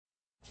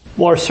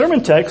Well, our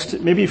sermon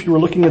text, maybe if you were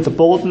looking at the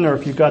bulletin or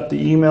if you got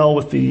the email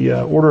with the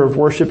order of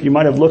worship, you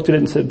might have looked at it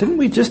and said, didn't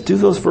we just do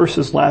those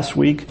verses last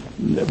week?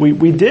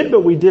 We did,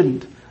 but we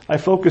didn't. I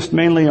focused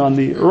mainly on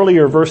the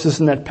earlier verses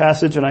in that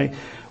passage, and I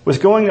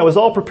was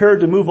all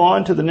prepared to move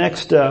on to the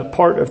next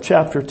part of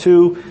chapter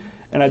 2,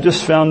 and I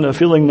just found a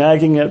feeling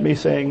nagging at me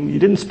saying, you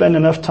didn't spend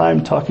enough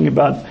time talking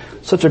about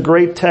such a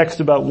great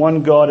text about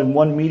one God and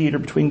one mediator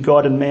between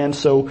God and man.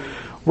 So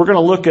we're going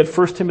to look at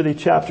 1 Timothy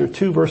chapter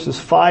 2, verses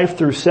 5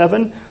 through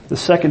 7, the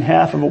second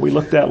half of what we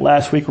looked at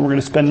last week, and we're going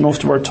to spend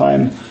most of our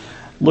time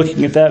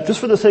looking at that. Just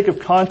for the sake of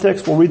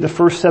context, we'll read the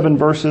first 7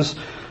 verses,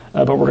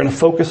 but we're going to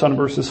focus on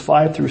verses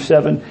 5 through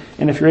 7.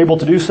 And if you're able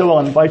to do so,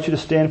 I'll invite you to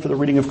stand for the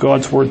reading of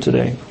God's Word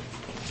today.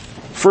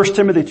 1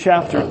 Timothy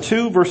chapter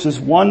 2, verses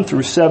 1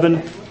 through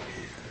 7,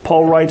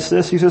 Paul writes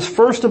this. He says,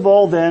 "First of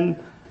all then,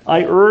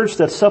 I urge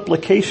that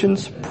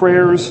supplications,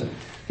 prayers,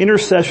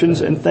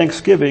 intercessions, and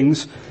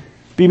thanksgivings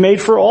be made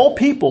for all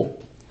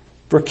people,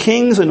 for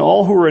kings and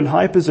all who are in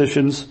high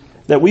positions,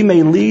 that we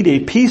may lead a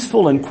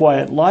peaceful and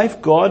quiet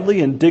life,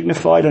 godly and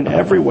dignified in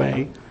every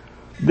way.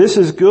 This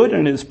is good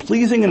and is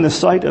pleasing in the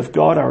sight of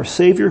God our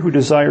Savior, who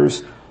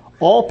desires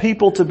all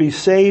people to be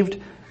saved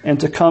and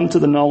to come to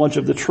the knowledge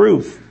of the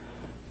truth.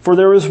 For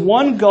there is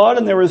one God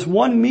and there is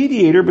one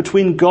mediator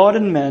between God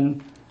and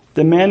men,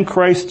 the man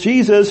Christ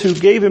Jesus, who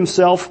gave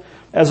himself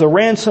as a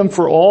ransom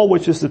for all,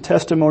 which is the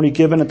testimony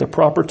given at the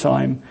proper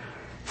time.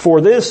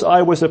 For this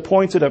I was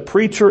appointed a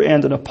preacher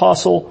and an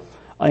apostle.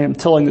 I am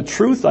telling the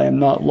truth, I am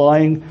not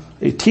lying,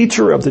 a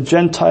teacher of the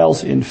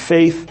Gentiles in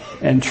faith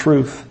and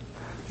truth."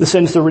 This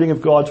ends the reading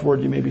of God's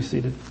Word. You may be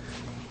seated.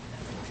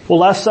 Well,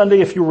 last Sunday,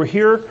 if you were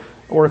here,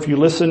 or if you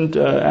listened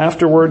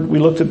afterward, we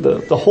looked at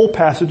the whole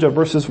passage of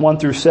verses 1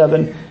 through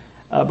 7,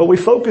 but we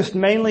focused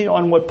mainly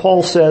on what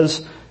Paul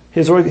says,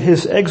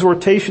 his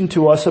exhortation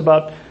to us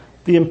about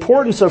the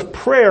importance of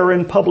prayer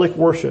in public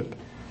worship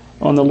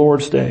on the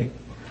Lord's Day.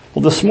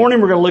 Well, this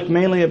morning we're going to look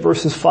mainly at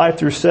verses 5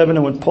 through 7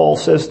 and what Paul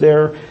says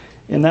there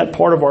in that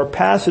part of our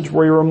passage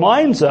where he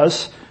reminds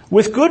us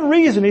with good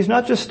reason. He's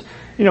not just,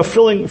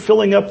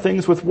 filling up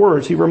things with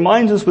words. He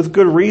reminds us with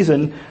good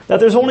reason that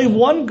there's only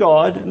one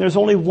God and there's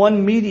only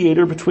one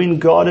mediator between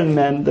God and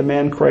men, the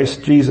man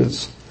Christ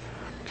Jesus.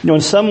 In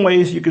some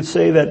ways you could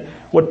say that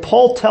what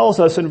Paul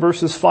tells us in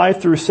verses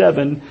 5 through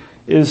 7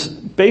 is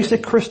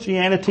basic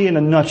Christianity in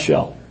a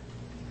nutshell.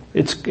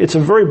 It's a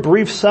very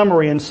brief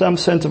summary in some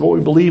sense of what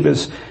we believe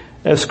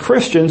as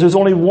Christians. There's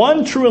only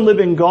one true and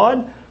living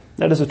God.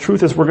 That is a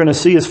truth, as we're going to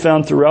see, is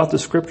found throughout the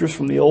Scriptures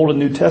from the Old and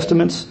New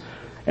Testaments.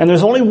 And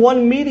there's only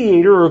one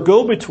mediator or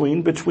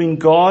go-between between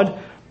God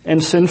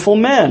and sinful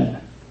men.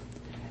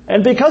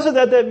 And because of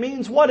that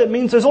means what? It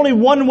means there's only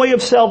one way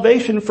of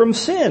salvation from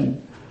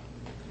sin.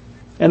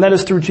 And that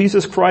is through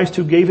Jesus Christ,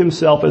 who gave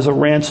himself as a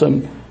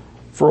ransom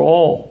for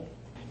all.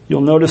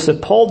 You'll notice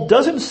that Paul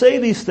doesn't say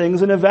these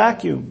things in a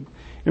vacuum.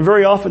 And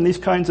very often these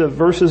kinds of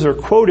verses are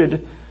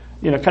quoted,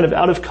 kind of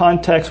out of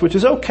context, which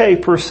is okay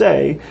per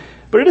se.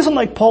 But it isn't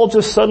like Paul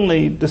just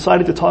suddenly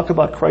decided to talk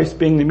about Christ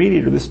being the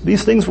mediator.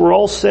 These things were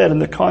all said in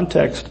the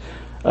context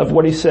of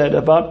what he said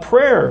about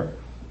prayer.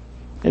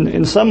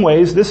 In some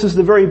ways, this is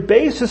the very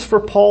basis for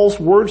Paul's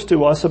words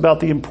to us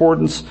about the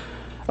importance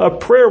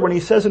of prayer when he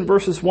says in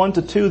verses 1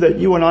 to 2 that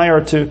you and I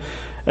are to,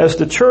 as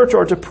the church,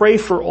 are to pray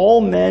for all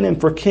men and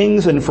for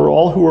kings and for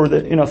all who are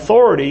in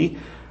authority.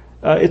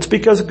 It's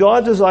because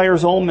God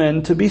desires all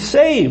men to be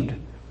saved.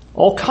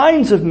 All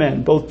kinds of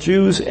men, both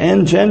Jews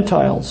and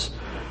Gentiles,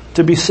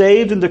 to be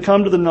saved and to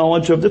come to the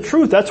knowledge of the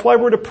truth. That's why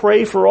we're to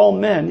pray for all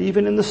men,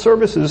 even in the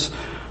services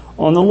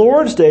on the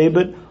Lord's Day.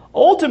 But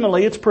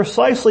ultimately, it's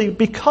precisely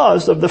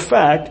because of the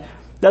fact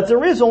that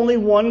there is only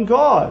one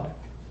God.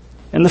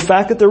 And the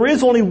fact that there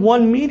is only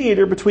one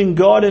mediator between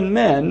God and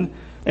men,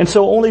 and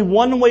so only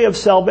one way of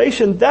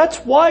salvation, that's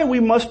why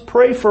we must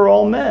pray for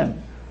all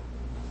men.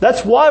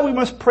 That's why we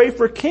must pray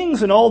for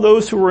kings and all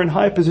those who are in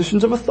high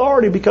positions of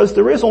authority, because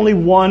there is only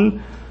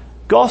one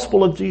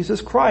gospel of Jesus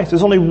Christ.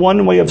 There's only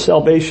one way of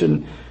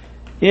salvation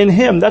in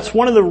him. That's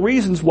one of the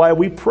reasons why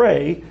we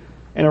pray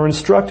and are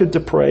instructed to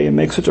pray and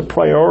make such a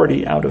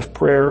priority out of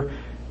prayer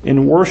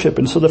in worship.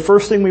 And so the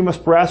first thing we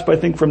must grasp, I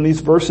think, from these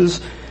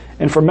verses,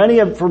 and for many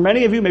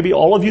of you, maybe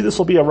all of you, this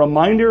will be a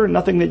reminder,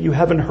 nothing that you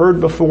haven't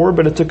heard before,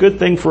 but it's a good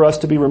thing for us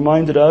to be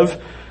reminded of,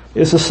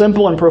 is the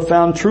simple and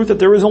profound truth that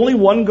there is only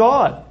one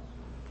God.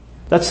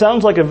 That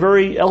sounds like a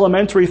very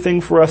elementary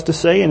thing for us to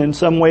say, and in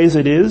some ways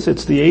it is.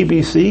 It's the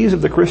ABCs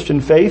of the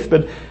Christian faith,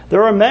 but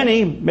there are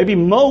many, maybe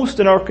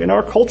most in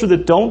our culture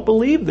that don't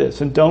believe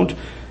this and don't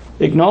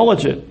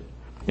acknowledge it.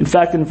 In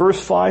fact, in verse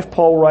 5,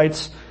 Paul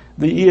writes,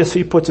 the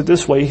ESV puts it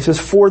this way. He says,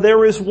 "For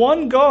there is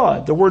one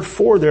God." The word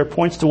 "for" there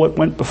points to what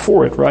went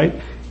before it, right?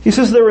 He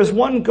says there is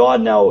one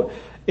God. Now,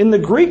 in the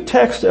Greek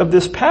text of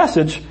this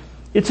passage,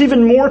 it's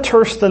even more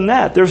terse than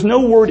that. There's no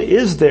word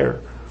 "is"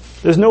 there.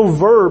 There's no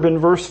verb in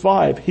verse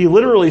 5. He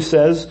literally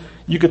says,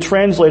 you could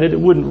translate it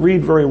wouldn't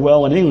read very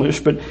well in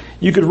English, but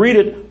you could read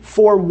it,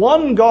 "for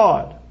one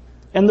God."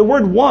 And the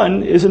word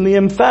 "one" is in the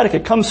emphatic.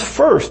 It comes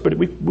first, but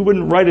we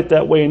wouldn't write it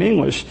that way in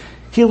English.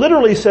 He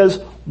literally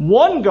says,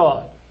 one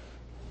God.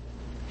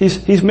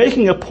 He's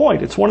making a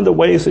point. It's one of the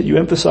ways that you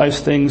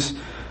emphasize things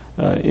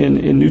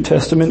in New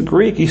Testament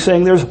Greek. He's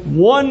saying there's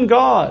one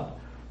God.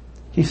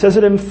 He says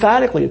it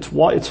emphatically.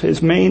 It's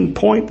his main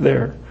point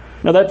there.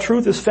 Now that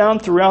truth is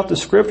found throughout the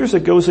Scriptures.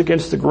 It goes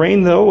against the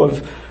grain, though,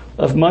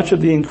 of much of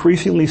the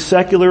increasingly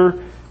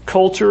secular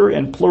culture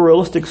and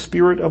pluralistic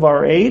spirit of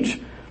our age.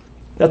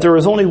 That there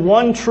is only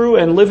one true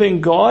and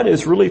living God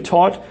is really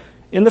taught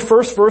in the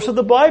first verse of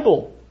the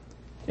Bible.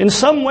 In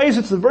some ways,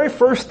 it's the very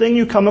first thing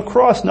you come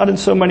across, not in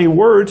so many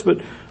words,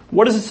 but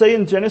what does it say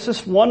in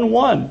Genesis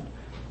 1:1?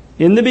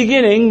 In the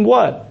beginning,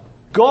 what?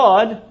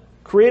 God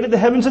created the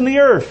heavens and the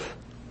earth.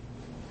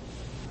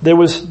 There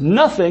was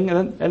nothing,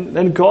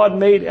 and God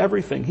made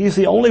everything. He's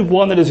the only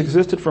one that has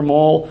existed from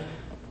all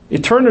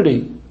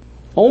eternity.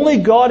 Only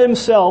God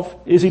himself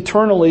is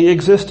eternally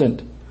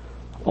existent.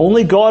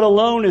 Only God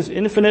alone is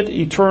infinite,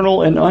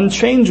 eternal, and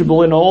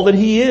unchangeable in all that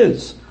he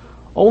is.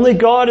 Only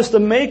God is the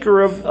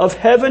maker of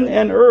heaven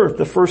and earth.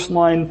 The first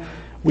line,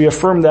 we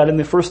affirm that in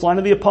the first line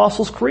of the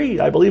Apostles' Creed.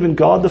 I believe in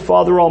God the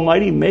Father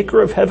Almighty,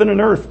 maker of heaven and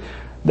earth.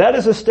 That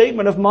is a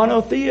statement of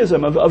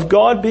monotheism, of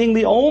God being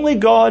the only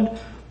God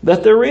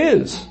that there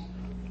is.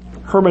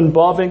 Herman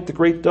Bavinck, the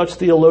great Dutch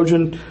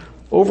theologian,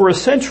 over a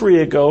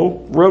century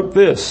ago, wrote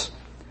this.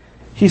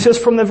 He says,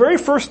 from the very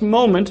first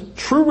moment,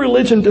 true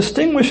religion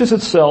distinguishes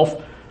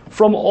itself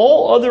from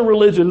all other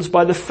religions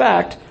by the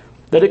fact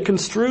that it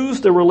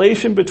construes the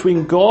relation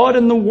between God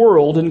and the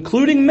world,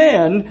 including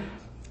man,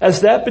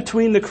 as that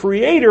between the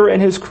Creator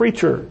and his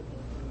creature.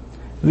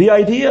 The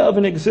idea of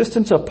an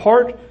existence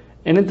apart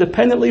and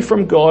independently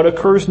from God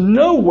occurs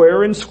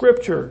nowhere in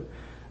Scripture.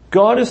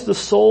 God is the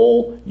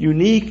sole,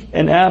 unique,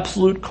 and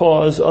absolute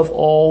cause of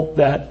all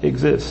that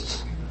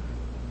exists.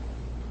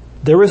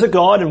 There is a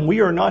God and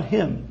we are not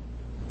him.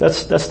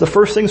 That's the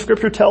first thing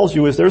Scripture tells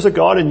you, is there's a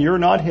God and you're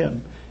not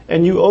him.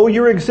 And you owe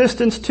your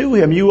existence to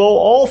him. You owe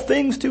all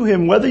things to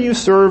him, whether you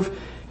serve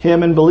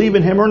him and believe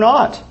in him or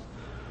not.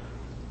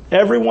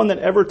 Everyone that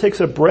ever takes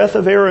a breath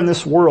of air in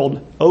this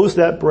world owes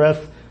that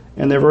breath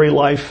and their very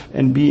life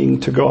and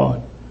being to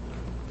God.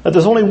 That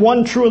there's only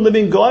one true and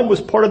living God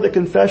was part of the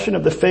confession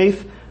of the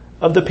faith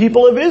of the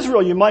people of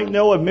Israel. You might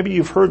know, maybe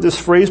you've heard this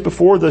phrase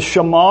before, the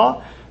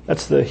Shema.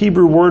 That's the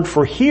Hebrew word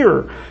for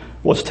hear.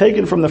 Well, it's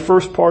taken from the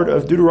first part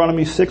of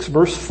Deuteronomy 6,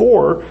 verse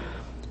 4,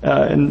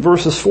 in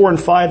verses 4 and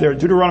 5 there.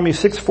 Deuteronomy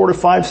 6,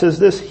 4-5 says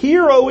this,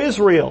 Hear, O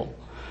Israel,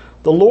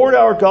 the Lord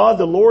our God,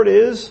 the Lord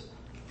is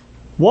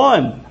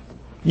one.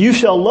 You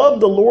shall love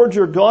the Lord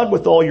your God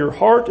with all your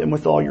heart and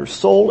with all your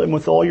soul and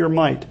with all your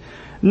might.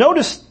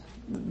 Notice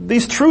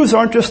these truths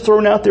aren't just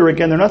thrown out there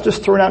again. They're not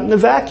just thrown out in a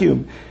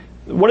vacuum.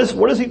 What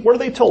are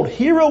they told?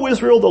 Hear, O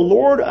Israel, the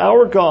Lord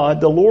our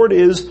God, the Lord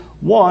is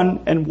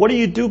one. And what do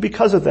you do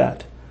because of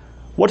that?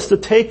 What's the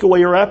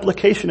takeaway or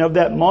application of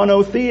that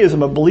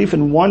monotheism, of belief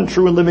in one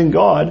true and living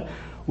God?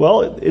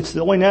 Well, it's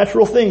the only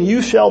natural thing.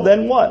 You shall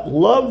then what?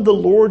 Love the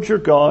Lord your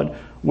God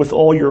with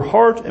all your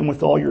heart and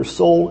with all your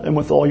soul and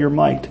with all your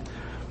might.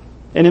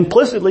 And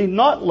implicitly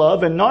not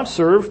love and not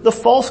serve the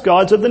false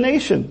gods of the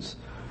nations.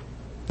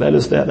 That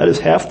is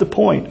half the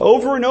point.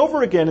 Over and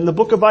over again in the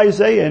book of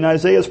Isaiah, in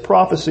Isaiah's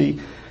prophecy,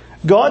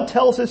 God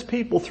tells his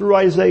people through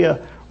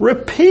Isaiah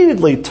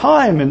repeatedly,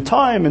 time and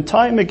time and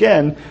time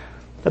again,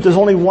 that there's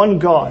only one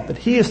God, that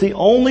he is the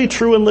only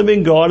true and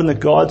living God, and the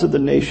gods of the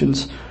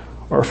nations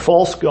are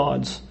false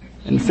gods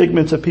and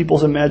figments of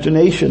people's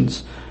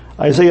imaginations.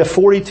 Isaiah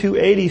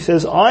 42:80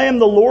 says, I am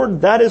the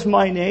Lord, that is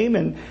my name,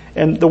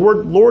 and the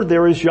word Lord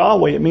there is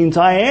Yahweh. It means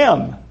I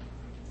am.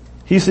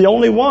 He's the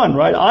only one,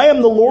 right? I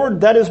am the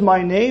Lord, that is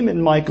my name,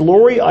 and my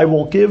glory I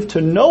will give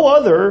to no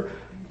other,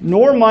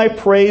 nor my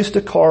praise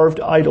to carved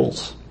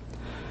idols.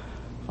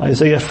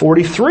 Isaiah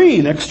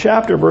 43, next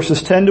chapter,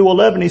 verses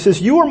 10-11, he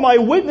says, You are my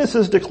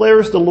witnesses,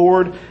 declares the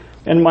Lord,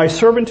 and my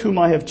servant whom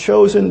I have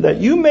chosen, that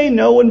you may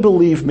know and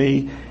believe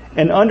me,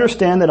 and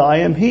understand that I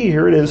am he.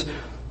 Here it is.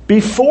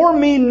 Before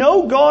me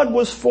no God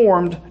was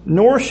formed,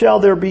 nor shall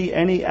there be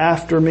any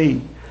after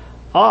me.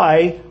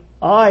 I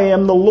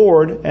am the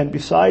Lord, and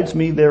besides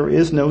me there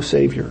is no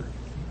Savior.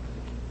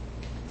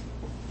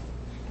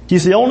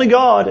 He's the only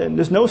God, and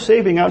there's no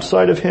saving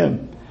outside of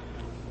him.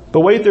 But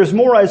wait, there's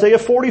more. Isaiah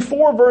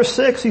 44, verse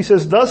 6, he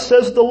says, Thus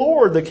says the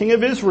Lord, the King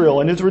of Israel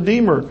and his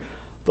Redeemer,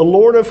 the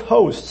Lord of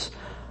hosts,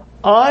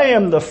 I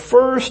am the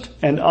first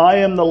and I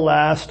am the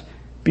last.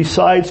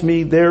 Besides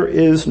me there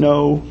is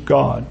no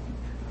God.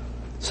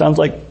 Sounds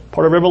like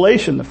part of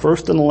Revelation, the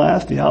first and the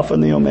last, the Alpha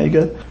and the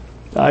Omega.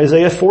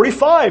 Isaiah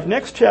 45,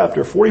 next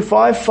chapter,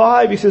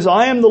 45:5, he says,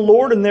 I am the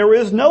Lord and there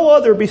is no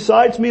other.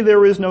 Besides me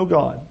there is no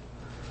God.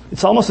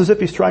 It's almost as if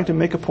he's trying to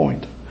make a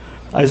point.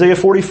 Isaiah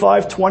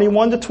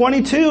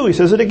 45:21-22, he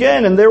says it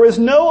again, and there is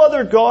no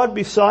other God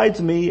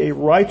besides me, a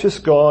righteous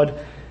God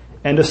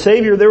and a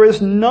Savior. There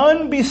is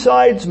none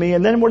besides me.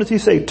 And then what does he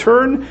say?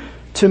 Turn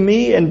to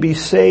me and be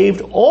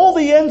saved, all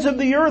the ends of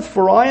the earth,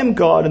 for I am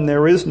God and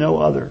there is no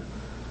other.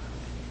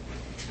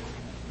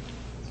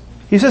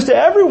 He says to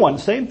everyone,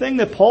 same thing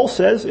that Paul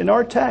says in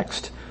our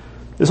text.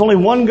 There's only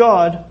one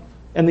God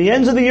And the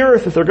ends of the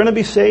earth, if they're going to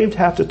be saved,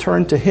 have to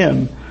turn to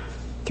Him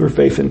through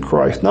faith in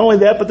Christ. Not only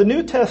that, but the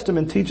New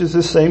Testament teaches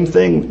this same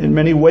thing in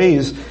many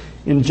ways.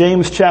 In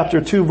James chapter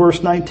 2,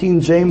 verse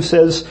 19, James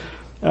says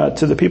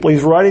to the people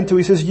he's writing to,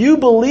 he says, you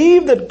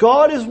believe that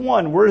God is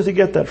one. Where does he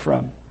get that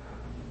from?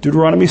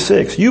 Deuteronomy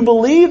 6. You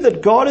believe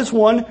that God is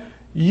one.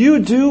 You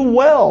do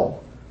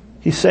well.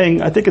 He's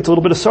saying, I think it's a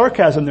little bit of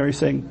sarcasm there. He's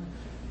saying,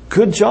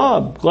 good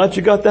job. Glad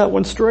you got that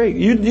one straight.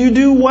 You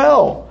do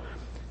well.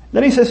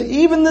 Then he says,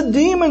 even the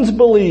demons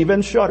believe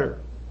and shudder.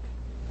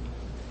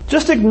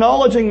 Just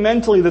acknowledging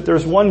mentally that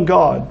there's one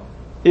God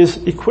is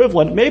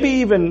equivalent, maybe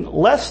even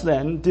less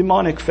than,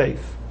 demonic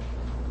faith.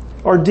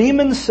 Are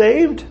demons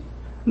saved?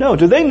 No.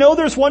 Do they know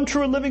there's one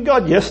true and living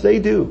God? Yes, they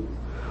do.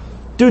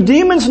 Do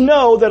demons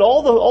know that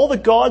all the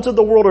gods of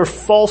the world are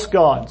false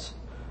gods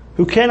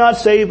who cannot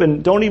save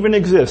and don't even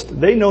exist?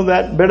 They know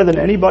that better than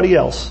anybody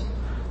else.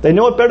 They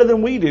know it better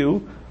than we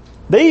do.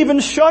 They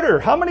even shudder.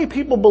 How many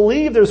people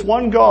believe there's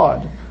one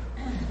God,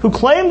 who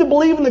claim to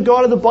believe in the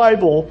God of the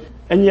Bible,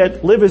 and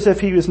yet live as if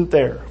He isn't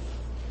there?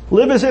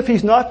 Live as if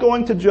He's not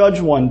going to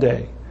judge one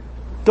day.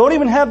 Don't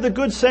even have the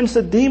good sense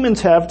that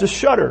demons have to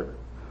shudder,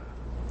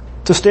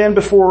 to stand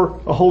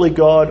before a holy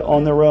God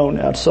on their own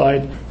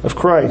outside of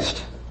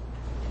Christ.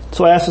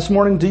 So I asked this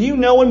morning, do you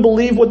know and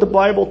believe what the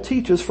Bible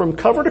teaches from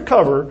cover to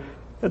cover,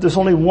 that there's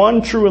only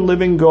one true and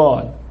living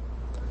God?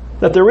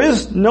 That there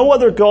is no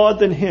other God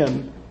than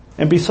Him,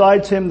 and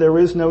besides Him there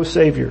is no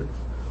Savior.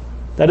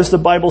 That is the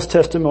Bible's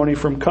testimony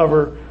from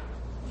cover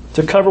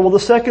to cover. Well, the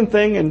second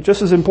thing, and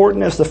just as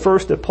important as the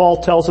first that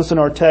Paul tells us in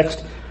our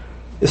text,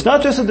 it's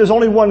not just that there's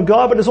only one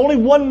God, but there's only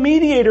one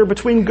mediator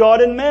between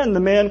God and men, the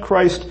man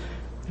Christ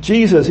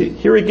Jesus.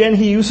 Here again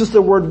he uses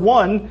the word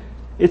one.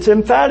 It's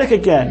emphatic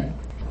again.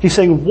 He's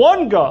saying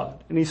one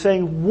God, and he's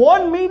saying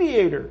one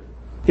mediator.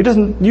 He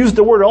doesn't use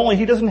the word only.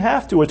 He doesn't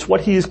have to. It's what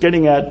he's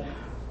getting at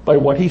by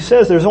what he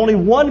says. There's only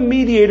one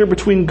mediator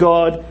between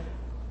God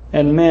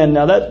and man.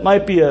 Now that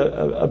might be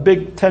a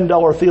big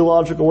 $10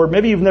 theological word.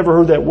 Maybe you've never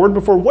heard that word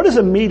before. What is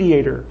a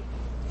mediator?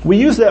 We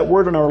use that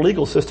word in our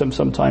legal system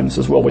sometimes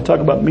as well. We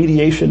talk about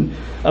mediation.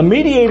 A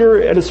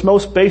mediator at its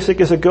most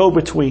basic is a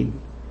go-between.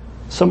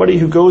 Somebody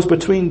who goes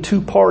between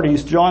two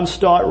parties. John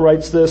Stott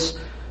writes this: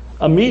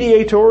 a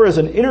mediator is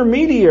an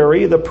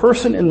intermediary, the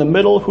person in the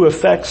middle who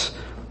effects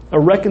a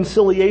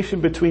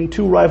reconciliation between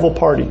two rival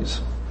parties.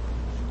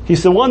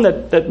 He's the one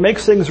that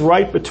makes things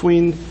right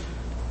between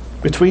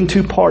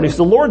two parties.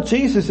 The Lord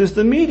Jesus is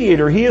the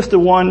mediator. He is the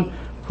one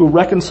who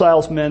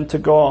reconciles men to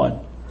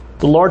God.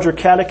 The larger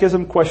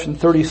catechism, question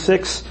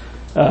 36,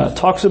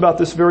 talks about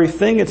this very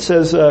thing. It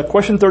says,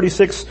 question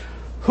 36,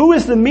 who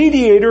is the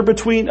mediator of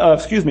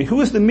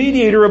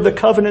the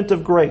covenant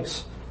of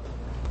grace?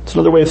 It's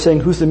another way of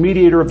saying who's the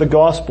mediator of the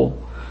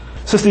gospel.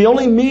 It says the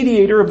only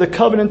mediator of the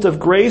covenant of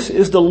grace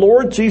is the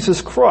Lord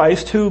Jesus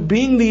Christ, who,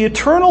 being the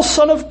eternal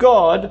Son of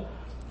God,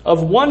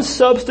 of one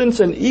substance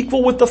and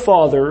equal with the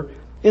Father,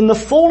 in the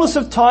fullness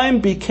of time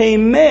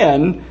became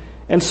man,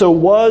 and so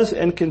was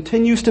and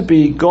continues to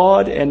be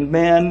God and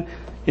man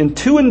in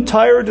two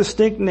entire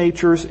distinct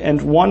natures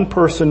and one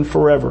person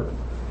forever.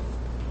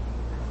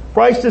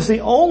 Christ is the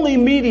only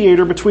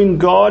mediator between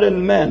God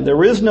and men.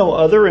 There is no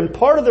other, and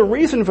part of the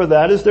reason for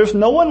that is there's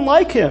no one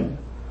like Him.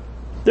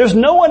 There's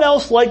no one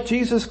else like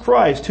Jesus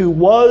Christ, who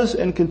was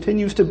and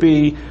continues to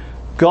be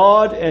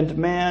God and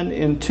man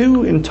in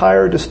two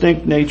entire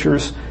distinct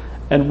natures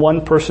and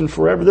one person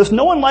forever. There's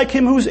no one like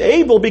Him who's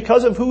able,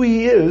 because of who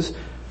He is,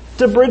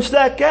 to bridge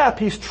that gap.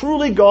 He's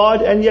truly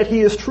God, and yet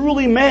He is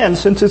truly man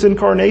since His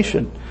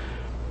incarnation.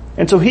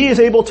 And so He is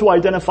able to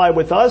identify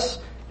with us,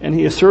 and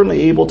He is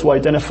certainly able to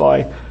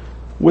identify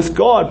with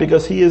God,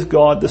 because He is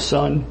God the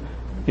Son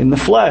in the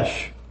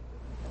flesh.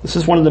 This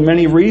is one of the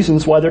many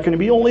reasons why there can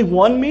be only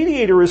one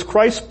mediator, is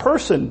Christ's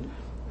person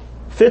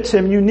fits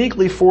Him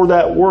uniquely for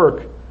that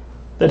work,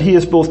 that He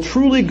is both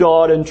truly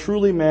God and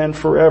truly man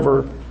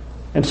forever.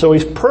 And so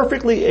He's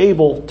perfectly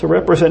able to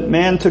represent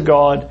man to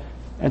God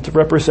and to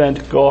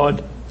represent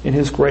God in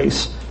His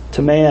grace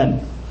to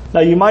man.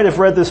 Now you might have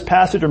read this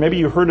passage, or maybe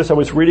you heard as I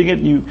was reading it,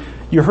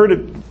 you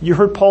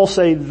heard Paul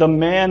say, the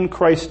man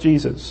Christ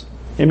Jesus.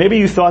 And maybe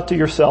you thought to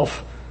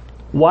yourself,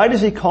 why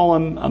does he call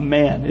Him a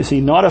man? Is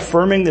he not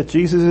affirming that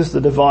Jesus is the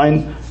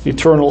divine,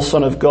 eternal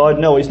Son of God?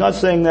 No, he's not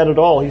saying that at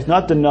all. He's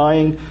not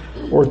denying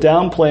or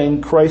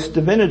downplaying Christ's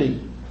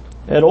divinity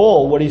at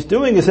all. What he's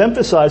doing is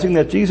emphasizing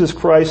that Jesus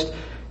Christ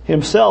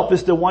Himself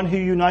is the one who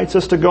unites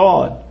us to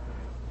God.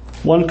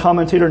 One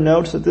commentator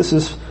notes that this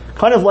is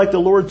kind of like the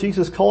Lord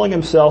Jesus calling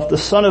Himself the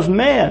Son of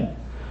Man.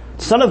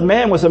 Son of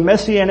Man was a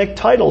messianic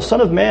title.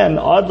 Son of Man,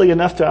 oddly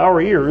enough to our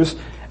ears,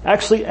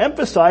 actually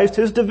emphasized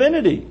His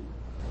divinity.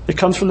 It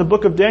comes from the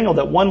book of Daniel,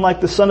 that one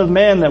like the Son of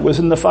Man that was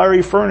in the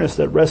fiery furnace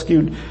that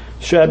rescued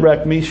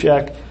Shadrach,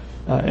 Meshach,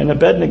 and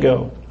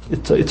Abednego.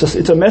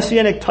 It's a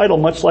messianic title,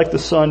 much like the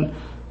Son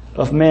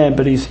of Man,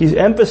 but he's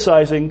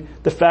emphasizing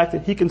the fact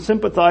that He can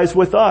sympathize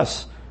with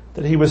us,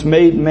 that He was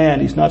made man.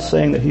 He's not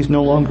saying that He's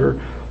no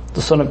longer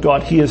the Son of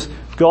God. He is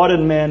God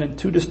and man in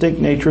two distinct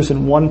natures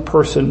in one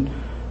person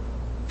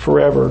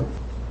forever.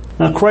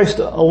 Now, Christ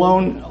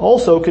alone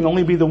also can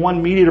only be the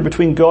one mediator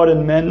between God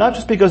and men, not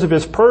just because of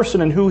his person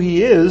and who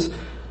he is,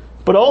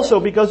 but also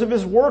because of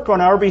his work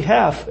on our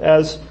behalf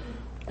as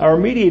our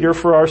mediator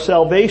for our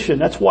salvation.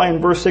 That's why in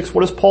verse 6,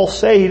 what does Paul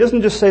say? He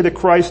doesn't just say that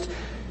Christ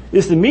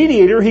is the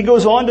mediator. He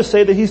goes on to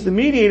say that he's the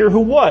mediator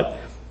who what?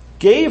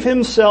 Gave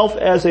himself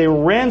as a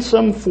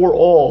ransom for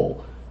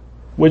all,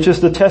 which is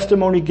the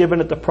testimony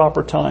given at the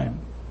proper time.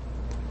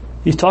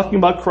 He's talking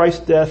about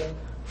Christ's death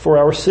for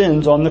our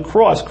sins on the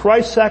cross.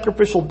 Christ's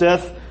sacrificial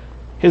death,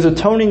 his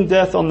atoning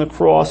death on the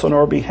cross on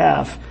our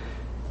behalf,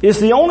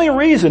 is the only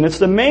reason, it's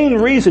the main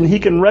reason he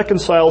can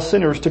reconcile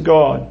sinners to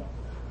God.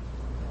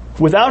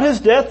 Without his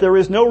death, there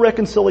is no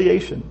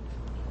reconciliation.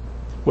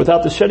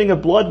 Without the shedding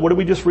of blood, what did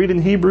we just read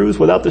in Hebrews?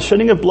 Without the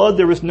shedding of blood,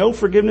 there is no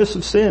forgiveness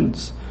of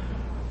sins.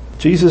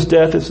 Jesus'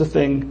 death is the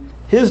thing.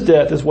 His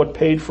death is what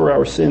paid for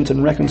our sins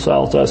and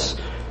reconciles us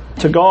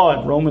to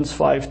God, Romans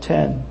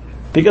 5:10.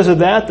 Because of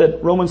that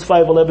Romans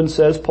 5:11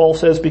 says, Paul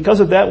says, because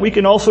of that we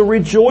can also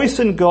rejoice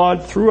in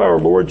God through our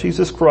Lord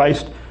Jesus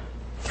Christ,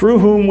 through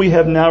whom we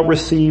have now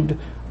received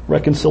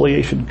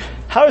reconciliation.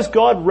 How has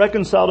God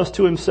reconciled us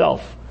to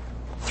himself?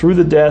 Through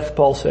the death,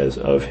 Paul says,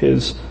 of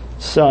his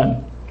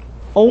Son.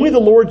 Only the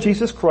Lord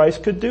Jesus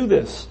Christ could do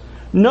this.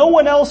 No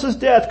one else's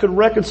death could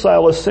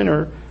reconcile a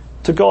sinner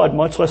to God,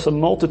 much less a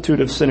multitude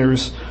of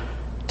sinners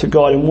to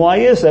God. And why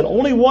is that?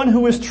 Only one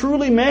who is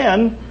truly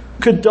man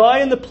could die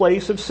in the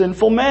place of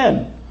sinful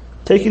man,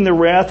 taking the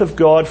wrath of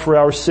God for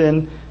our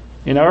sin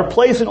in our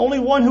place. And only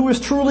one who is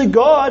truly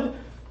God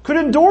could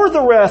endure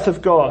the wrath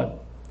of God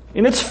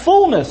in its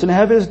fullness and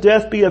have his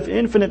death be of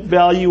infinite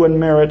value and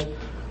merit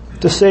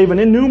to save an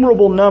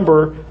innumerable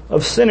number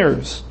of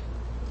sinners.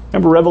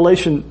 Remember,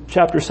 Revelation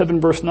chapter 7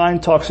 verse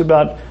 9 talks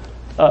about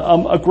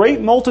a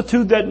great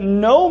multitude that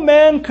no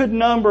man could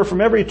number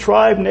from every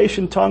tribe,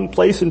 nation, tongue,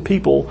 place, and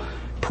people,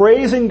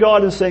 praising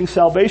God and saying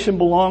salvation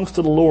belongs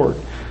to the Lord.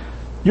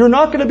 You're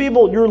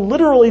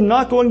literally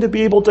not going to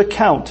be able to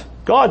count.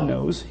 God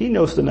knows. He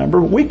knows the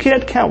number. We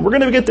can't count. We're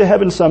going to get to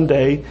heaven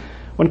someday.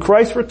 When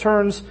Christ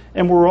returns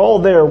and we're all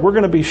there, we're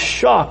going to be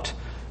shocked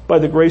by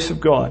the grace of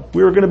God.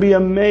 We are going to be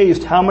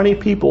amazed how many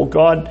people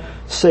God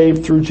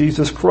saved through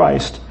Jesus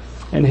Christ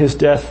and his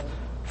death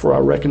for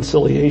our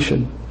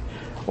reconciliation.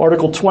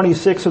 Article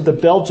 26 of the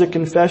Belgic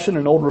Confession,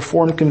 an old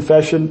Reformed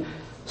confession,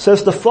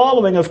 says the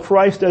following of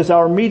Christ as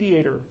our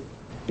mediator.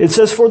 It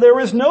says, for there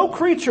is no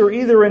creature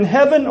either in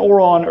heaven or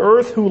on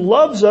earth who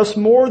loves us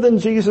more than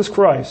Jesus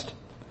Christ,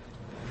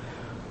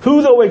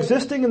 who though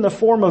existing in the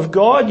form of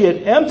God,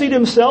 yet emptied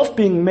himself,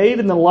 being made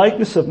in the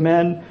likeness of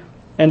men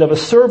and of a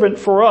servant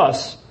for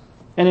us,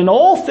 and in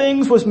all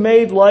things was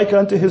made like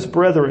unto his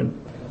brethren.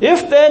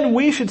 If then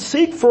we should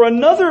seek for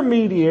another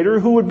mediator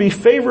who would be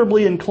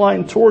favorably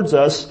inclined towards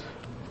us,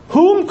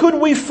 whom could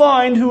we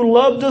find who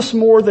loved us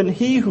more than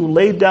he who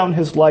laid down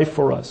his life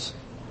for us?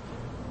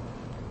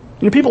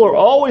 People are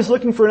always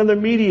looking for another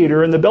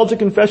mediator, and the Belgic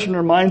Confession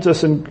reminds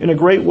us in a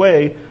great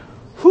way,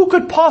 who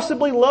could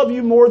possibly love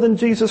you more than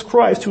Jesus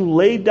Christ, who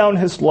laid down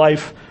his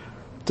life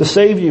to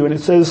save you? And it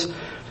says,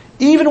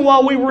 even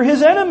while we were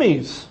his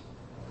enemies,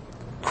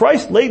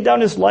 Christ laid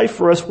down his life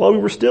for us while we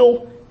were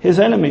still his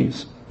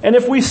enemies. And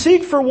if we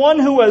seek for one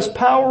who has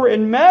power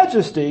and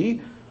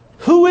majesty,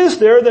 who is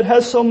there that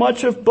has so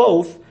much of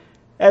both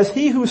as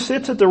he who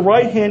sits at the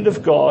right hand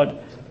of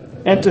God,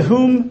 and to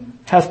whom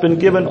hath been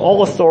given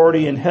all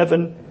authority in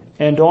heaven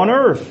and on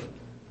earth?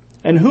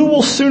 And who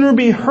will sooner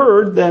be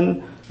heard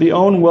than the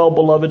own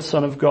well-beloved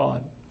Son of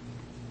God?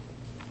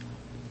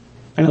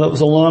 I know that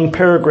was a long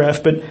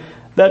paragraph, but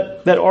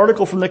that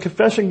article from the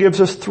confession gives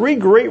us three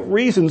great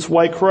reasons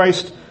why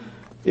Christ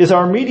is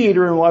our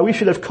mediator and why we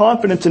should have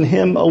confidence in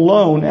him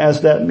alone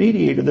as that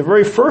mediator. The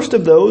very first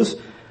of those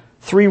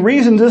three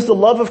reasons is the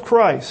love of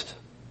Christ.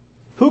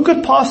 Who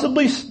could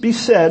possibly be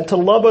said to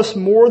love us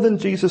more than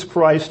Jesus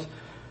Christ,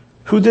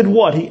 who did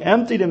what? He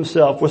emptied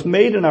himself, was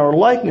made in our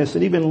likeness,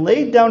 and even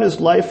laid down his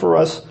life for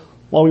us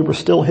while we were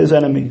still his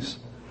enemies.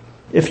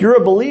 If you're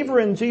a believer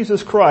in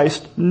Jesus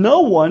Christ,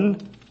 no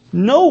one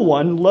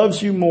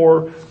loves you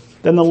more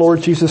than the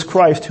Lord Jesus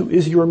Christ, who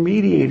is your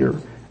mediator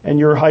and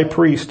your high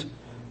priest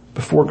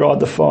before God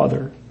the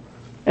Father.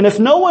 And if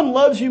no one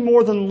loves you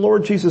more than the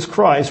Lord Jesus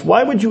Christ,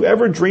 why would you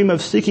ever dream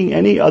of seeking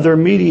any other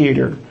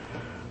mediator?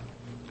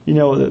 You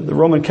know, the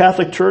Roman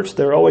Catholic Church,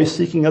 they're always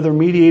seeking other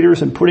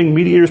mediators and putting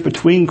mediators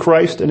between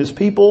Christ and his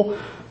people,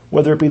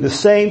 whether it be the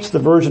saints, the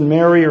Virgin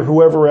Mary, or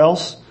whoever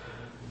else.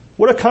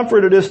 What a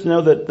comfort it is to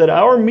know that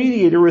our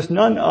mediator is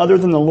none other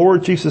than the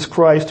Lord Jesus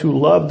Christ, who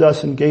loved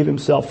us and gave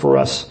himself for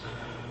us,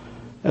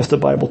 as the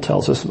Bible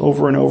tells us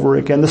over and over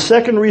again. The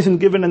second reason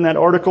given in that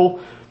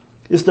article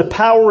is the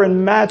power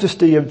and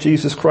majesty of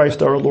Jesus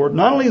Christ our Lord.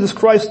 Not only does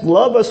Christ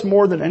love us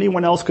more than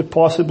anyone else could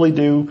possibly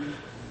do,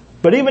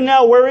 but even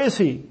now, where is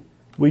he?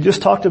 We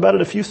just talked about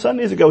it a few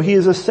Sundays ago. He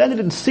is ascended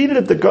and seated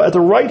at the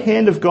right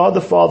hand of God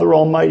the Father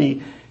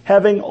Almighty,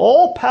 having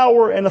all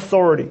power and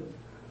authority.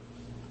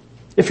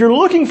 If you're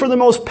looking for the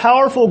most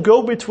powerful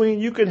go-between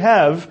you could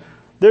have,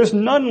 there's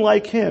none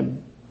like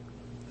him.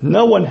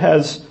 No one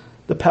has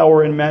the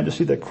power and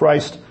majesty that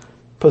Christ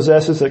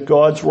possesses at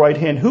God's right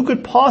hand. Who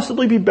could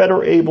possibly be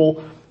better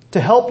able to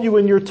help you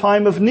in your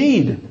time of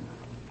need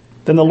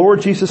than the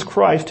Lord Jesus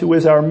Christ, who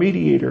is our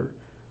mediator,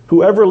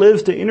 who ever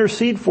lives to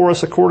intercede for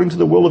us according to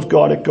the will of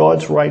God at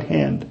God's right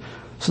hand,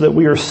 so that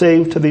we are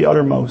saved to the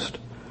uttermost.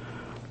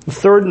 The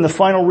third and the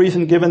final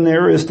reason given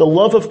there is the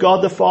love of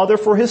God the Father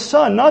for His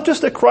Son. Not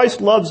just that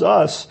Christ loves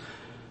us,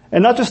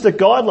 and not just that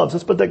God loves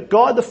us, but that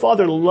God the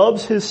Father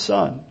loves His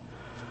Son.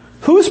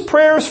 Whose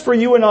prayers for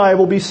you and I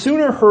will be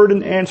sooner heard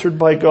and answered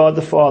by God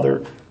the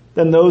Father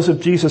than those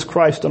of Jesus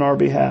Christ on our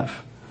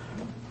behalf?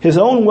 His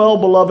own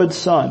well-beloved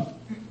Son.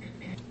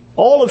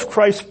 All of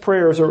Christ's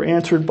prayers are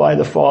answered by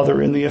the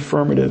Father in the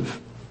affirmative.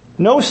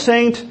 No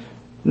saint,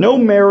 no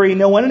Mary,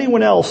 no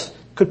anyone else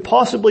could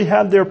possibly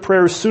have their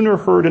prayers sooner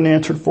heard and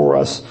answered for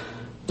us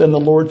than the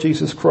Lord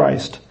Jesus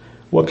Christ.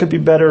 What could be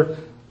better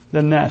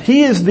than that?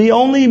 He is the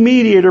only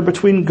mediator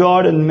between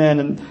God and men,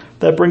 and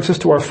that brings us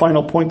to our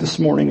final point this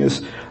morning,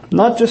 is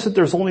not just that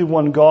there's only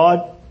one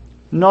God,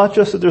 not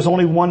just that there's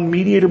only one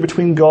mediator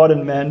between God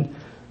and men,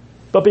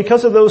 but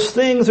because of those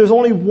things, there's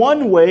only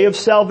one way of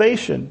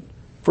salvation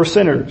for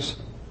sinners.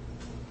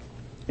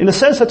 In a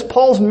sense, that's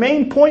Paul's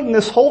main point in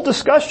this whole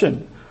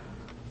discussion.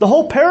 The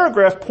whole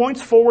paragraph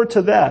points forward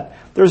to that.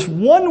 There's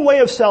one way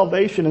of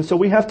salvation, and so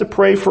we have to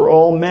pray for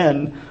all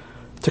men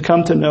to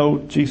come to know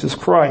Jesus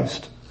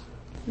Christ.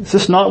 Is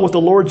this not what the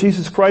Lord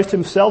Jesus Christ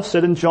Himself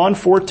said in John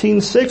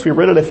 14:6? We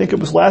read it, I think it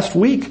was last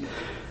week.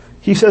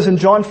 He says in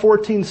John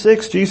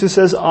 14:6, Jesus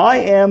says, I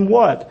am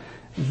what?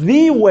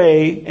 The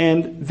way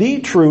and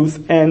the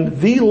truth and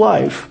the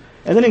life.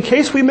 And then in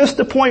case we missed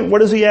the point, what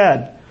does He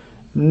add?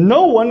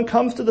 No one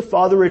comes to the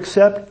Father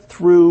except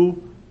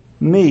through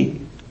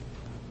me.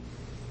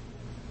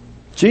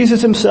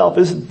 Jesus Himself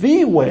is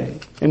the way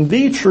and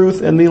the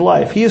truth and the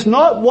life. He is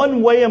not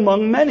one way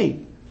among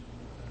many.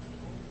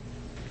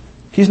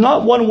 He's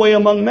not one way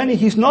among many.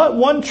 He's not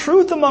one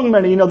truth among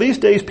many. You know, these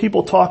days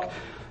people talk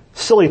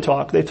silly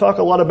talk. They talk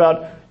a lot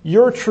about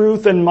your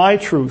truth and my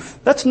truth.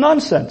 That's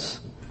nonsense.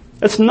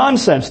 It's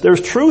nonsense.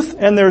 There's truth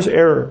and there's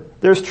error.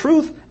 There's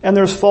truth and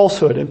there's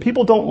falsehood. And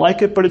people don't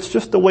like it, but it's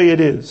just the way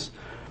it is.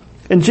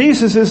 And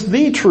Jesus is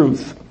the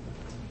truth,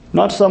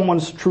 not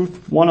someone's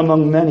truth, one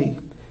among many.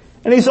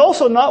 And He's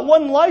also not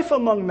one life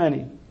among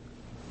many.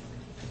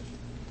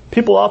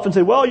 People often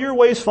say, well, your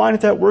way's fine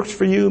if that works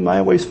for you.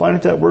 My way's fine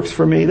if that works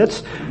for me.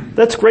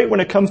 That's great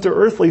when it comes to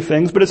earthly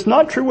things, but it's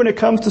not true when it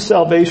comes to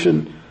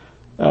salvation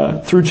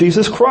through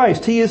Jesus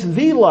Christ. He is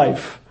the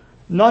life,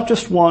 not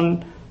just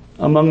one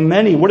among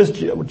many. What does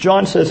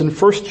John says in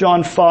 1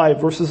 John 5,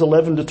 verses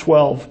 11 to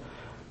 12?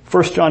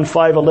 1 John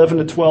 5, 11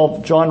 to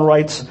 12, John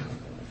writes,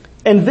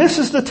 and this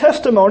is the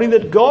testimony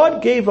that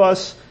God gave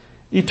us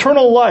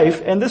eternal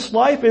life, and this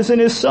life is in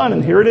His Son.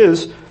 And here it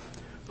is.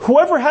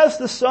 Whoever has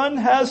the Son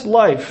has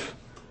life.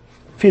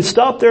 If He'd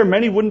stopped there,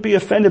 many wouldn't be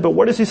offended, but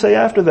what does He say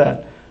after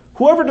that?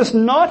 Whoever does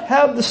not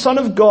have the Son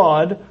of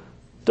God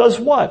does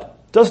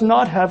what? Does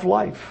not have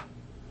life.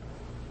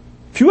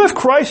 If you have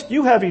Christ,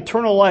 you have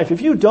eternal life.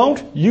 If you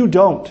don't, you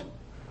don't.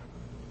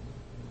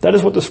 That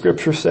is what the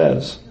Scripture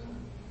says.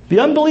 The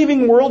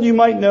unbelieving world, you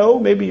might know,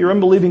 maybe your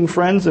unbelieving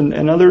friends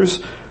and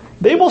others,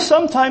 they will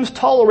sometimes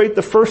tolerate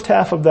the first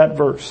half of that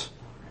verse.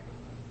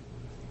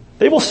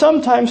 They will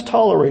sometimes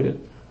tolerate it,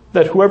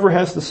 that whoever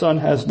has the Son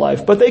has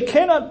life. But they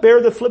cannot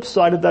bear the flip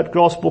side of that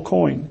gospel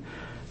coin,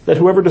 that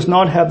whoever does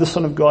not have the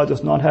Son of God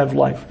does not have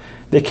life.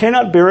 They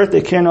cannot bear it,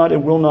 they cannot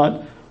and will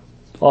not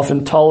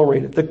often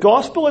tolerate it. The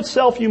gospel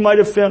itself, you might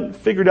have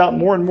figured out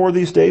more and more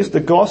these days, the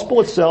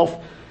gospel itself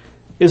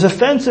is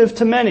offensive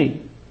to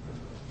many.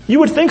 You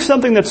would think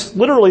something that's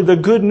literally the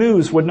good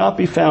news would not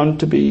be found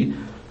to be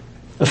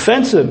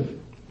offensive.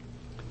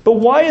 But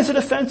why is it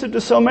offensive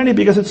to so many?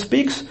 Because it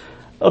speaks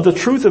of the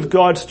truth of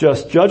God's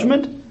just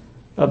judgment,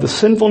 of the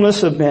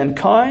sinfulness of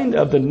mankind,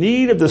 of the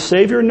need of the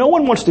Savior. No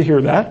one wants to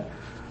hear that.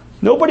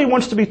 Nobody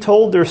wants to be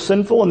told they're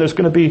sinful and there's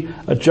going to be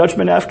a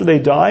judgment after they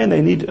die and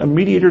they need a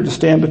mediator to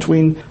stand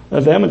between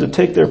them and to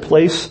take their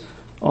place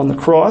on the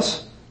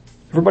cross.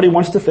 Everybody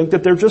wants to think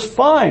that they're just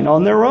fine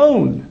on their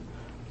own.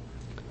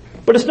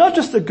 But it's not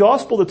just the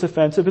gospel that's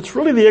offensive, it's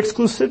really the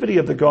exclusivity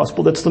of the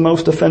gospel that's the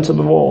most offensive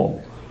of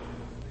all.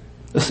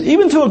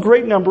 Even to a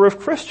great number of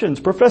Christians,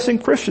 professing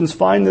Christians,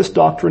 find this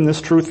doctrine,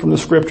 this truth from the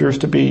Scriptures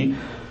to be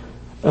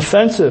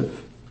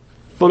offensive.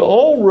 But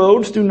all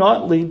roads do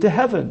not lead to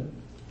heaven.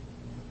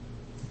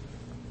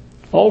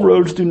 All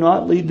roads do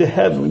not lead to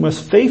heaven. We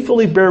must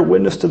faithfully bear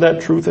witness to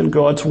that truth in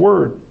God's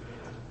Word.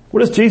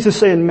 What does Jesus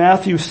say in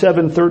Matthew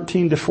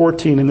 7:13 to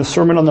 14 in the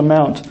Sermon on the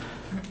Mount?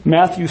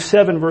 Matthew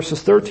 7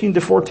 verses 13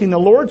 to 14. The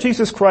Lord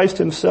Jesus Christ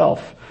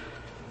Himself,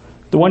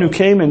 the one who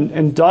came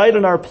and died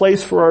in our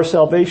place for our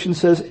salvation,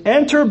 says,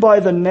 enter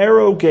by the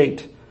narrow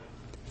gate,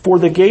 for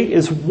the gate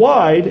is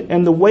wide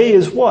and the way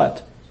is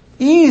what?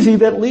 Easy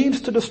that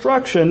leads to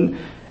destruction,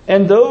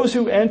 and those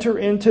who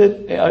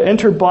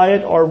enter by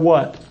it are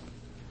what?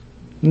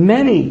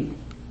 Many.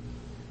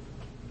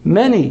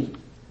 Many.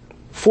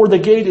 For the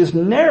gate is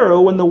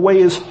narrow and the way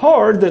is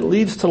hard that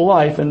leads to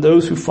life, and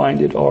those who find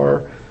it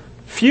are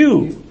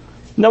few.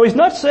 Now, he's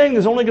not saying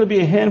there's only going to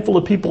be a handful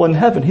of people in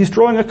heaven. He's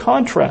drawing a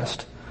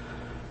contrast.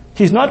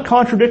 He's not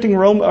contradicting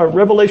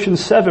Revelation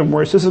 7,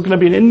 where it says there's going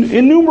to be an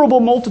innumerable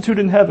multitude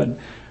in heaven.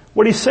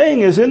 What he's saying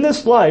is, in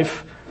this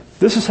life,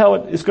 this is how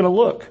it's going to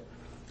look.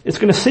 It's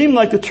going to seem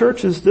like the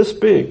church is this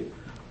big,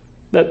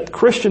 that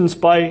Christians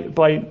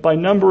by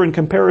number and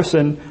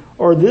comparison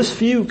are this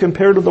few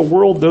compared to the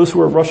world, those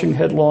who are rushing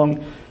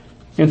headlong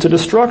into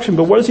destruction.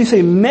 But what does he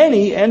say?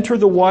 Many enter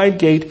the wide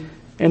gate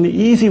and the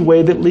easy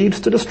way that leads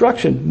to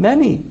destruction.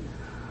 Many.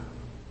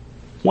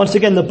 Once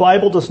again, the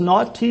Bible does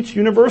not teach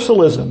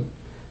universalism.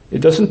 It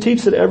doesn't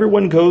teach that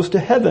everyone goes to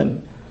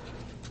heaven.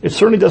 It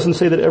certainly doesn't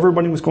say that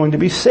everybody was going to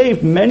be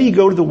saved. Many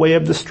go to the way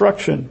of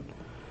destruction.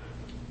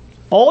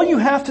 All you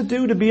have to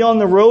do to be on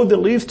the road that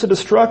leads to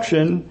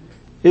destruction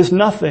is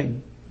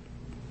nothing.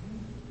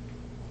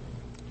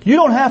 You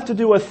don't have to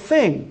do a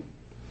thing.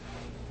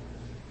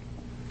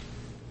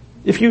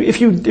 If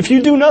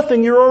you do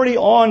nothing, you're already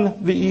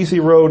on the easy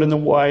road and the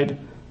wide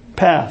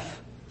path.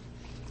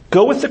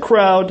 Go with the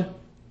crowd,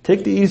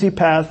 take the easy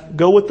path,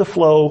 go with the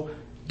flow,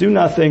 do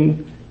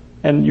nothing,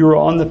 and you're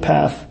on the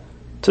path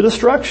to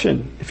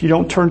destruction if you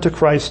don't turn to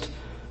Christ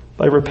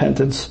by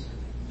repentance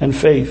and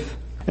faith.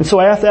 And so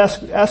I have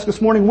to ask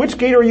this morning, which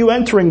gate are you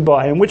entering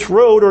by and which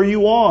road are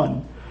you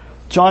on?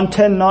 John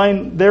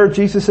 10:9, there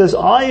Jesus says,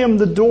 I am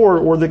the door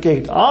or the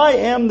gate. I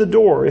am the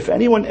door. If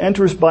anyone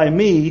enters by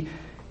me,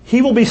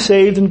 he will be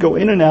saved and go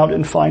in and out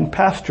and find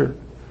pasture.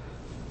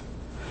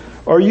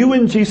 Are you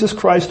in Jesus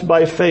Christ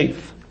by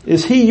faith?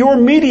 Is he your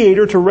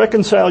mediator to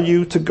reconcile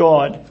you to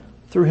God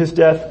through his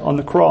death on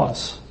the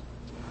cross?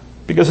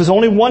 Because there's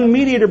only one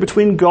mediator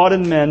between God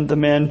and men, the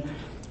man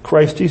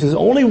Christ Jesus.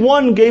 Only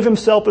one gave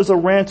himself as a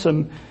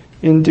ransom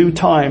in due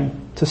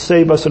time to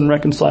save us and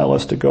reconcile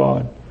us to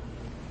God.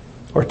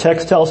 Our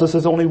text tells us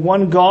there's only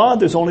one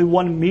God, there's only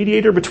one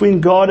mediator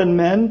between God and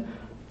men,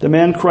 the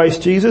man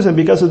Christ Jesus, and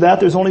because of that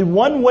there's only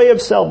one way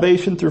of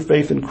salvation through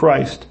faith in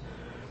Christ.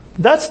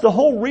 That's the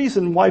whole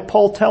reason why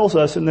Paul tells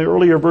us in the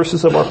earlier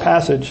verses of our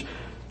passage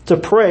to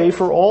pray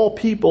for all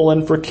people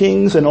and for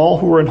kings and all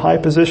who are in high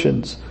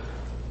positions.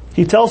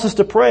 He tells us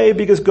to pray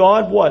because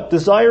God, what?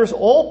 Desires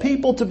all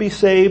people to be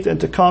saved and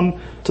to come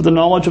to the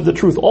knowledge of the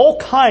truth. All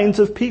kinds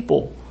of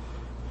people.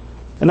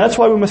 And that's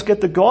why we must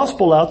get the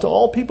gospel out to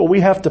all people.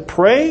 We have to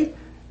pray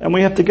and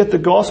we have to get the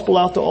gospel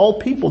out to all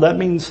people. That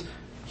means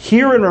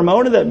here in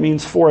Ramona, that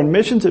means foreign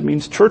missions, it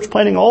means church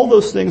planting, all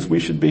those things we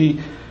should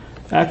be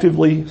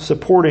actively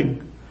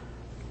supporting.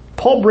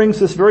 Paul brings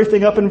this very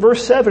thing up in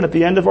verse 7 at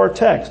the end of our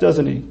text,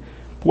 doesn't he?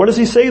 What does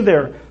he say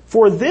there?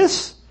 For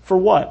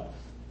what?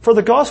 For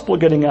the gospel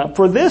getting out.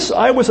 For this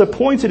I was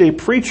appointed a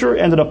preacher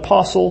and an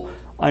apostle.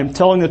 I'm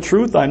telling the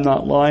truth, I'm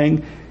not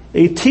lying.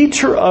 A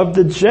teacher of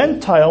the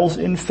Gentiles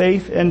in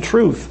faith and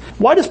truth.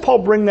 Why does Paul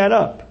bring that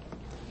up?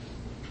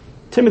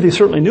 Timothy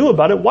certainly knew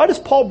about it. Why does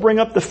Paul bring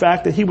up the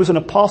fact that he was an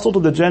apostle to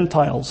the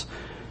Gentiles?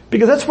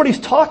 Because that's what he's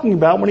talking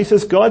about when he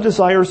says God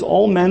desires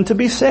all men to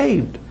be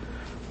saved.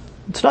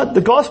 It's not,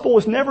 the gospel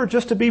was never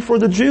just to be for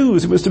the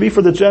Jews. It was to be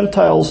for the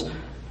Gentiles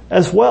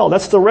as well.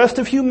 That's the rest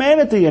of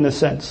humanity in a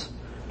sense.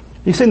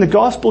 He's saying the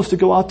gospel is to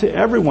go out to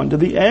everyone, to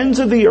the ends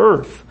of the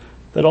earth,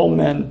 that all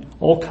men,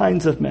 all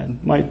kinds of men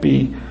might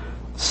be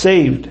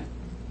saved.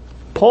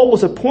 Paul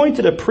was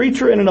appointed a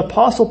preacher and an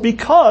apostle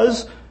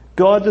because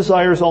God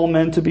desires all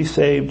men to be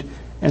saved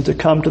and to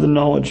come to the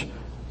knowledge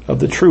of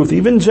the truth.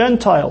 Even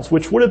Gentiles,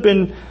 which would have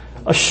been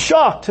a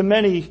shock to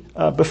many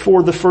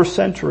before the first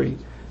century.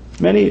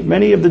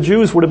 Many of the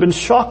Jews would have been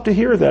shocked to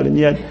hear that, and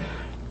yet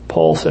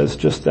Paul says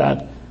just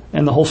that,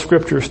 and the whole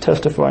scriptures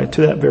testify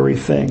to that very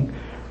thing.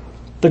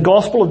 The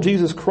gospel of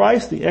Jesus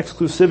Christ, the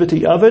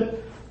exclusivity of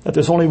it, that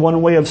there's only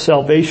one way of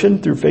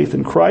salvation through faith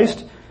in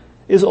Christ,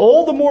 is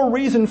all the more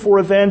reason for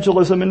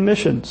evangelism and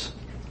missions.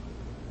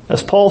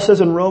 As Paul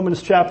says in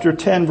Romans chapter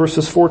 10,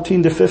 verses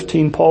 14 to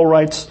 15, Paul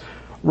writes,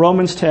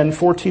 Romans 10,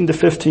 14 to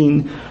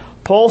 15,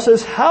 Paul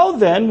says, how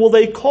then will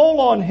they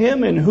call on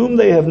him in whom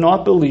they have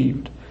not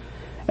believed?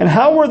 And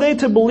how are they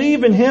to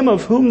believe in him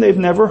of whom they've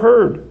never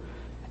heard?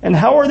 And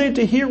how are they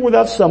to hear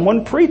without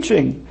someone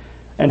preaching?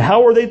 And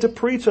how are they to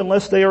preach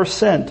unless they are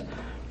sent?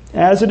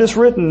 As it is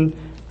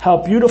written, how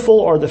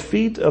beautiful are the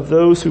feet of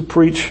those who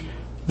preach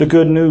the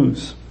good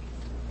news.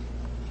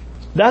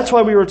 That's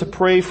why we are to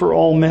pray for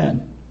all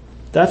men.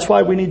 That's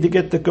why we need to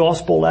get the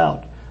gospel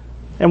out.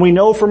 And we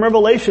know from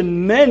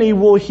Revelation, many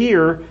will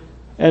hear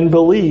and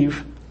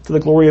believe to the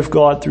glory of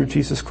God through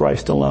Jesus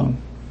Christ alone.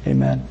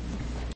 Amen.